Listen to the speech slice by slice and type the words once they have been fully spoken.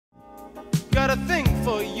got a thing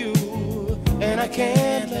for you, and I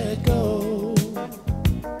can't let go.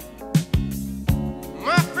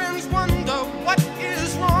 My friends wonder what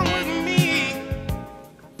is wrong with me.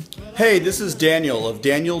 Hey, this is Daniel of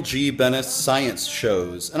Daniel G. Bennis Science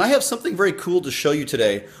Shows, and I have something very cool to show you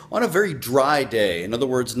today on a very dry day. In other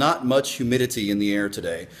words, not much humidity in the air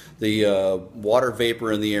today. The water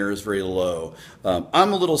vapor in the air is very low.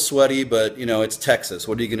 I'm a little sweaty, but you know, it's Texas.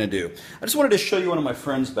 What are you going to do? I just wanted to show you one of my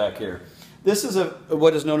friends back here. This is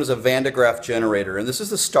what is known as a Graaff Generator, and this is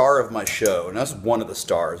the star of my show, and that's one of the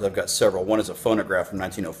stars. I've got several. One is a phonograph from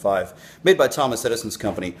 1905, made by Thomas Edison's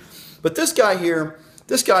company. But this guy here,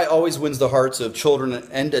 this guy always wins the hearts of children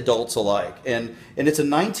and adults alike, and it's a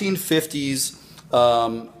 1950s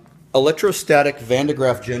electrostatic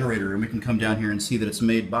Graaff generator, and we can come down here and see that it's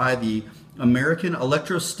made by the American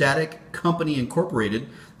Electrostatic Company Incorporated.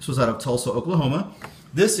 This was out of Tulsa, Oklahoma.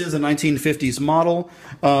 This is a 1950s model.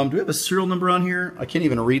 Do we have a serial number on here? I can't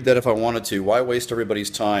even read that if I wanted to. Why waste everybody's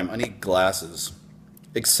time? I need glasses.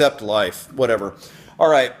 Accept life. Whatever. All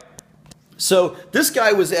right. So this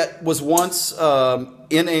guy was once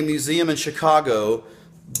in a museum in Chicago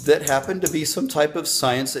that happened to be some type of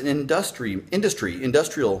science and industrial.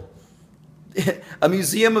 A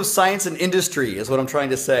museum of science and industry is what I'm trying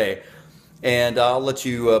to say. And I'll let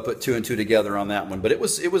you put two and two together on that one. But it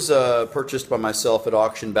was purchased by myself at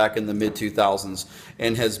auction back in the mid-2000s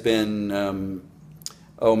and has been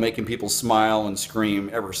making people smile and scream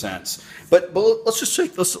ever since. But let's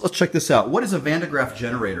check this out. What is a Graaff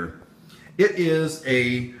generator? It is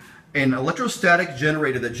an electrostatic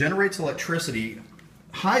generator that generates electricity,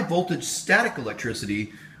 high voltage static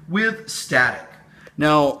electricity with static.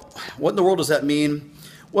 Now, what in the world does that mean?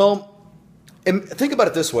 Well, think about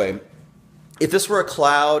it this way. If this were a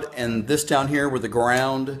cloud and this down here were the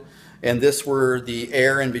ground and this were the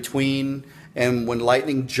air in between, and when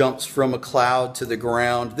lightning jumps from a cloud to the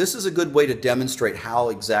ground, this is a good way to demonstrate how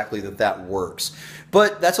exactly that works.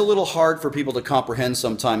 But that's a little hard for people to comprehend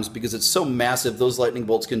sometimes because it's so massive, those lightning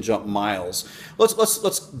bolts can jump miles.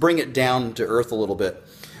 Let's bring it down to earth a little bit.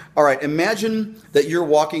 All right, imagine that you're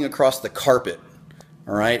walking across the carpet,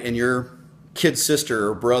 all right, and your kid's sister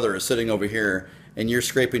or brother is sitting over here, and you're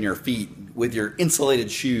scraping your feet with your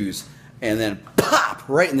insulated shoes, and then pop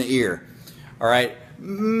right in the ear. All right,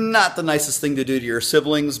 not the nicest thing to do to your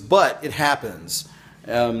siblings, but it happens.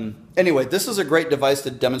 Anyway, this is a great device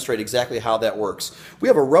to demonstrate exactly how that works. We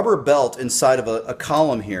have a rubber belt inside of a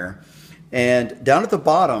column here, and down at the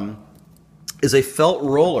bottom is a felt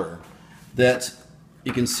roller that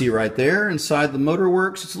you can see right there inside the motor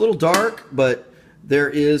works. It's a little dark, but there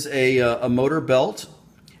is a motor belt,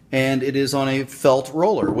 and it is on a felt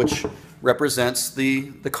roller, which represents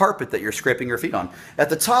the carpet that you're scraping your feet on. At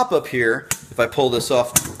the top up here, if I pull this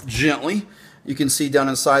off gently, you can see down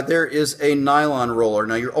inside there is a nylon roller.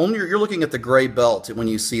 Now you're looking at the gray belt when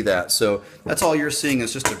you see that, so that's all you're seeing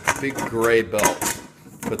is just a big gray belt.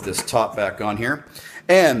 Put this top back on here,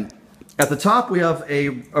 and at the top we have a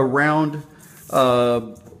round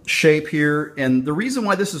shape here, and the reason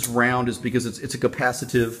why this is round is because it's a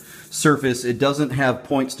capacitive surface. It doesn't have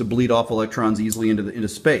points to bleed off electrons easily into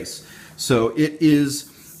space. So it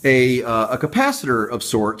is a capacitor of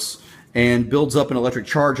sorts and builds up an electric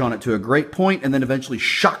charge on it to a great point and then eventually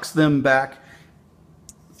shocks them back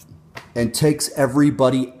and takes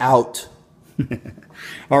everybody out.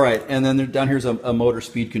 All right, and then down here's a motor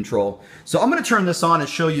speed control. So I'm going to turn this on and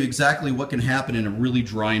show you exactly what can happen in a really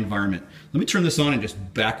dry environment. Let me turn this on and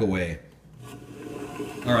just back away.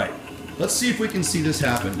 All right, let's see if we can see this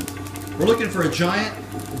happen. We're looking for a giant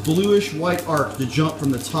bluish white arc to jump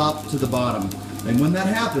from the top to the bottom. And when that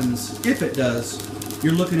happens, if it does,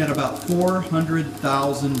 you're looking at about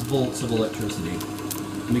 400,000 volts of electricity.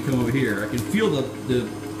 Let me come over here. I can feel the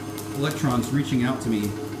electrons reaching out to me,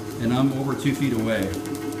 and I'm over 2 feet away.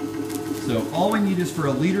 So all we need is for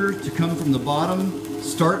a leader to come from the bottom,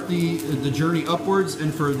 start the journey upwards,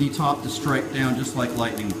 and for the top to strike down just like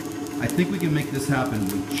lightning. I think we can make this happen.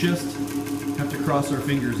 We just have to cross our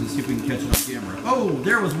fingers and see if we can catch it on camera. Oh,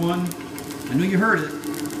 there was one. I knew you heard it.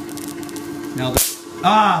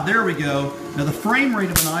 Now, there we go. Now the frame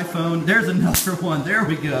rate of an iPhone, there's another one. There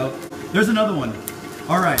we go. There's another one.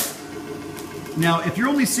 All right. Now, if you're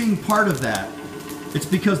only seeing part of that, it's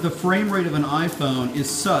because the frame rate of an iPhone is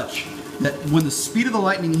such that when the speed of the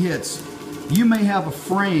lightning hits, you may have a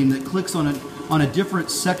frame that clicks on a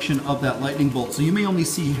different section of that lightning bolt. So you may only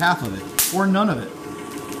see half of it or none of it.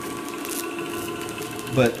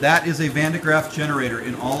 But that is a Graaff generator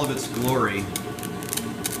in all of its glory.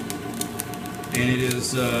 And it is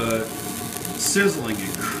sizzling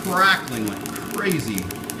and crackling like crazy.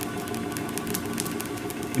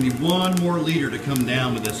 We need one more leader to come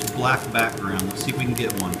down with this black background. Let's see if we can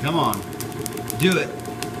get one. Come on. Do it.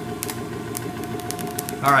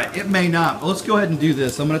 All right, it may not, but let's go ahead and do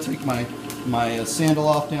this. I'm going to take my sandal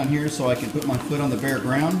off down here so I can put my foot on the bare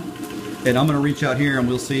ground. And I'm going to reach out here and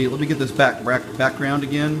we'll see. Let me get this background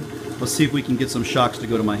again. Let's see if we can get some shocks to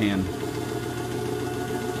go to my hand.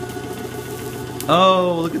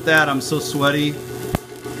 Oh, look at that. I'm so sweaty.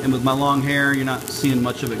 And with my long hair, you're not seeing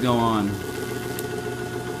much of it go on.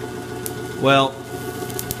 Well,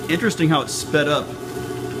 interesting how it's sped up.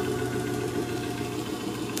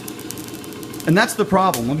 And that's the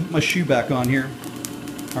problem. Let me put my shoe back on here.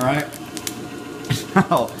 All right.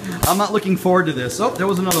 Now, I'm not looking forward to this. Oh, there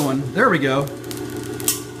was another one. There we go.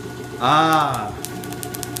 Ah.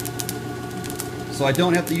 So I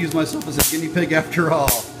don't have to use myself as a guinea pig after all.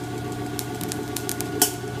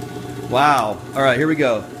 Wow. All right, here we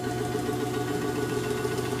go.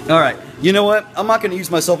 All right. You know what? I'm not going to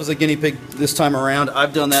use myself as a guinea pig this time around.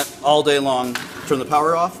 I've done that all day long. Turn the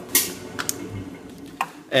power off.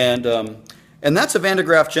 And that's a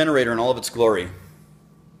Graaff Generator in all of its glory.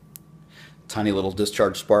 Tiny little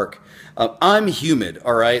discharge spark. I'm humid,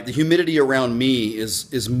 all right? The humidity around me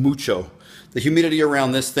is mucho. The humidity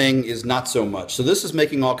around this thing is not so much. So this is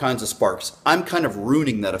making all kinds of sparks. I'm kind of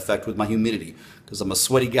ruining that effect with my humidity because I'm a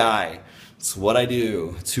sweaty guy. It's what I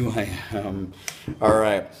do. It's who I am. All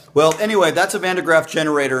right. Well, anyway, that's a Graaff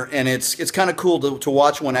Generator, and it's kind of cool to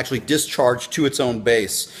watch one actually discharge to its own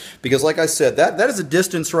base. Because like I said, that is a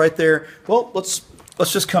distance right there. Well, let's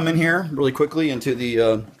just come in here really quickly into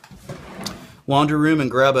the laundry room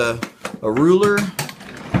and grab a ruler,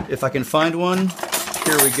 if I can find one.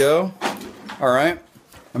 Here we go. All right,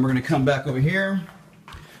 and we're going to come back over here.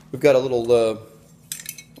 We've got a little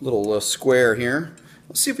square here.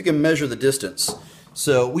 Let's see if we can measure the distance.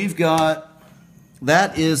 So we've got,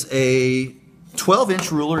 that is a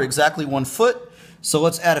 12-inch ruler, exactly 1 foot. So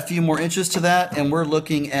let's add a few more inches to that, and we're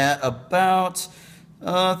looking at about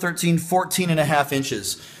 14 and a half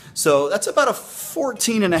inches. So that's about a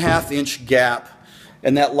 14 and a half inch gap,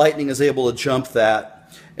 and that lightning is able to jump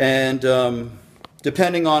that. And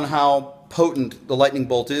depending on how potent the lightning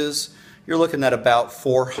bolt is, you're looking at about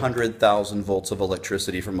 400,000 volts of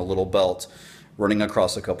electricity from a little belt running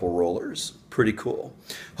across a couple rollers. Pretty cool.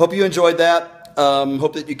 Hope you enjoyed that.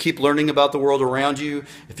 Hope that you keep learning about the world around you.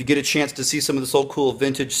 If you get a chance to see some of this old cool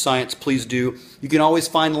vintage science, please do. You can always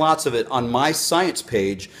find lots of it on my science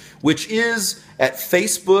page, which is at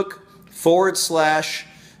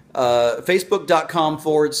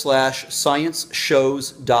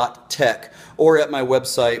facebook.com/scienceshows.tech, or at my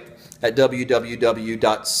website at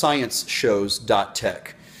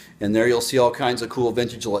www.scienceshows.tech. And there you'll see all kinds of cool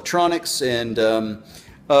vintage electronics and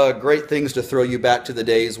great things to throw you back to the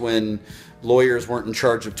days when lawyers weren't in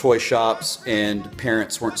charge of toy shops and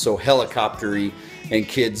parents weren't so helicoptery and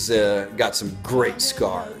kids got some great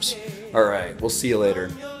scars. All right, we'll see you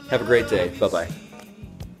later. Have a great day. Bye-bye.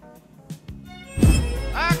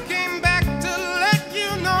 I came back to let you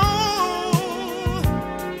know,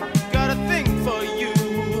 got a thing for you,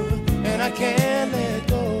 and I can't